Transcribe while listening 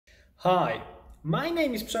Hi, my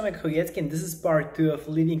name is Przemek Chojecki and this is part 2 of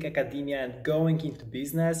leaving academia and going into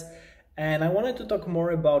business. And I wanted to talk more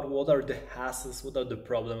about what are the hassles, what are the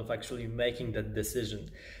problems of actually making that decision.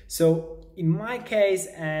 So in my case,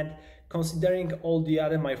 and considering all the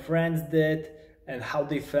other my friends did and how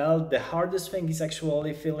they felt, the hardest thing is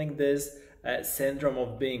actually feeling this syndrome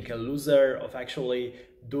of being a loser, of actually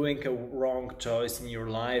doing a wrong choice in your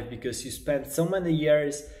life because you spent so many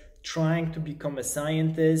years trying to become a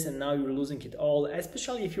scientist and now you're losing it all,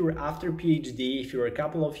 especially if you're after PhD, if you're a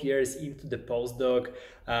couple of years into the postdoc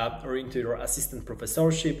or into your assistant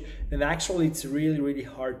professorship, then actually it's really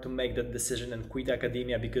hard to make that decision and quit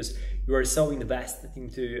academia because you are so invested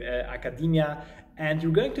into academia and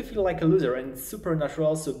you're going to feel like a loser, and it's super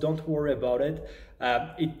natural, so don't worry about it.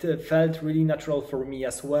 It felt really natural for me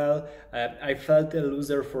as well. I felt a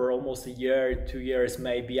loser for almost a year, 2 years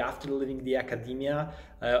maybe after leaving the academia.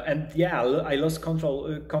 And yeah, I lost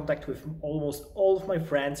contact with almost all of my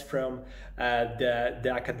friends from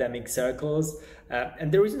the academic circles.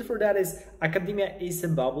 And the reason for that is academia is a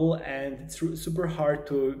bubble and it's super hard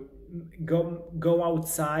to go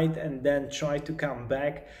outside and then try to come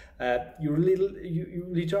back. You're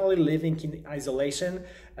literally living in isolation.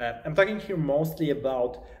 I'm talking here mostly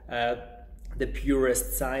about the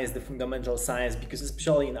purest science, the fundamental science, because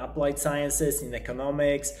especially in applied sciences, in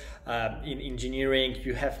economics, in engineering,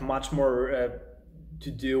 you have much more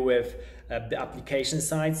to do with the application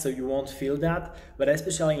side, so you won't feel that. But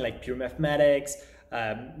especially in like pure mathematics,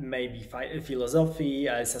 maybe philosophy,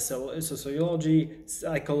 sociology,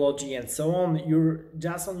 psychology, and so on, you're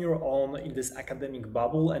just on your own in this academic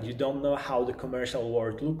bubble and you don't know how the commercial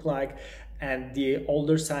world look like, and the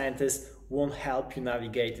older scientists won't help you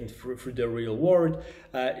navigate through the real world.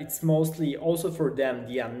 It's mostly also for them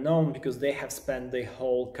the unknown because they have spent their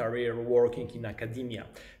whole career working in academia.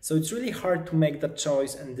 So it's really hard to make that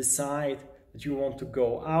choice and decide that you want to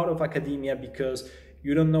go out of academia because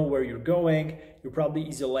you don't know where you're going, you're probably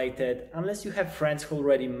isolated. Unless you have friends who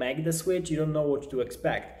already make the switch, you don't know what to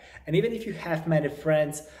expect. And even if you have many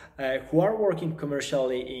friends who are working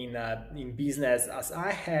commercially in business, as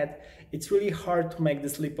I had, it's really hard to make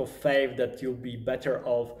this leap of faith that you'll be better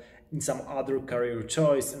off in some other career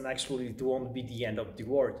choice and actually it won't be the end of the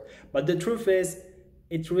world. But the truth is,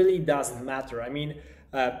 it really doesn't matter. I mean,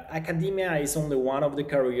 academia is only one of the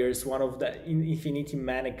careers, one of the infinity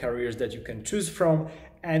many careers that you can choose from.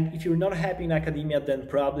 And if you're not happy in academia, then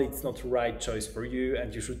probably it's not the right choice for you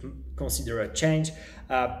and you should consider a change.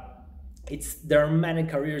 There are many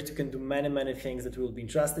careers, you can do many things that you will be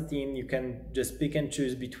interested in. You can just pick and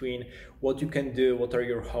choose between what you can do, what are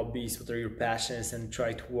your hobbies, what are your passions, and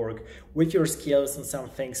try to work with your skills on some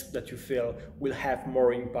things that you feel will have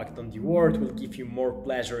more impact on the world, will give you more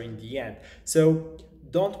pleasure in the end. So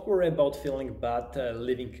don't worry about feeling bad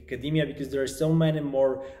leaving academia because there are so many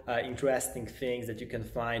more interesting things that you can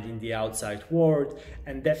find in the outside world,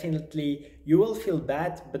 and definitely you will feel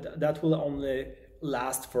bad, but that will only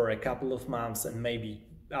last for a couple of months and maybe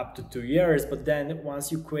up to 2 years. But then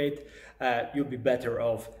once you quit, you'll be better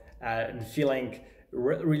off and feeling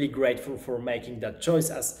really grateful for making that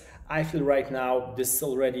choice, as I feel right now. This is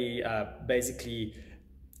already basically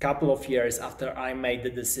couple of years after I made the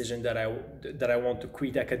decision that I want to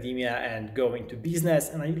quit academia and go into business,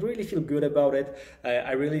 and I really feel good about it.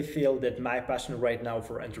 I really feel that my passion right now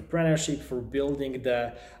for entrepreneurship, for building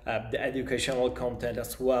the educational content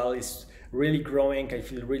as well, is really growing. I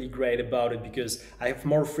feel really great about it because I have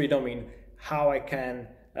more freedom in how I can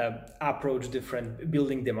approach different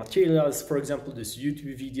building the materials. For example, this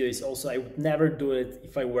YouTube video is also, I would never do it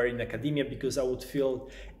if I were in academia because I would feel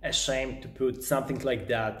ashamed to put something like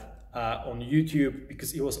that on YouTube,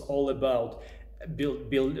 because it was all about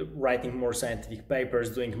writing more scientific papers,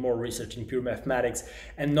 doing more research in pure mathematics,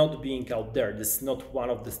 and not being out there. This is not one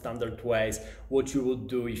of the standard ways what you would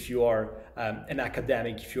do if you are an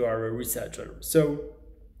academic, if you are a researcher. So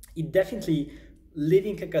it definitely,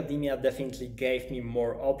 leaving academia definitely gave me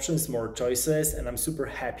more options, more choices, and I'm super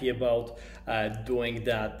happy about doing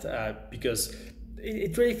that because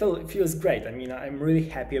it really feels great. I mean, I'm really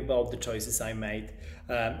happy about the choices I made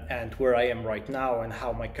and where I am right now and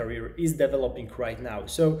how my career is developing right now.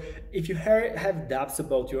 So if you have doubts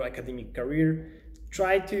about your academic career,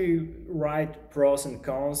 try to write pros and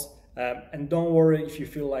cons, and don't worry if you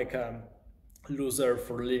feel like loser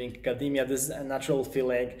for leaving academia. This is a natural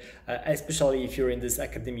feeling, especially if you're in this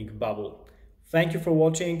academic bubble. Thank you for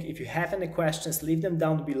watching. If you have any questions, leave them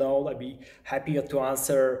down below. I'd be happy to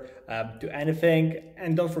answer to anything.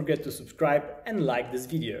 And don't forget to subscribe and like this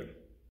video.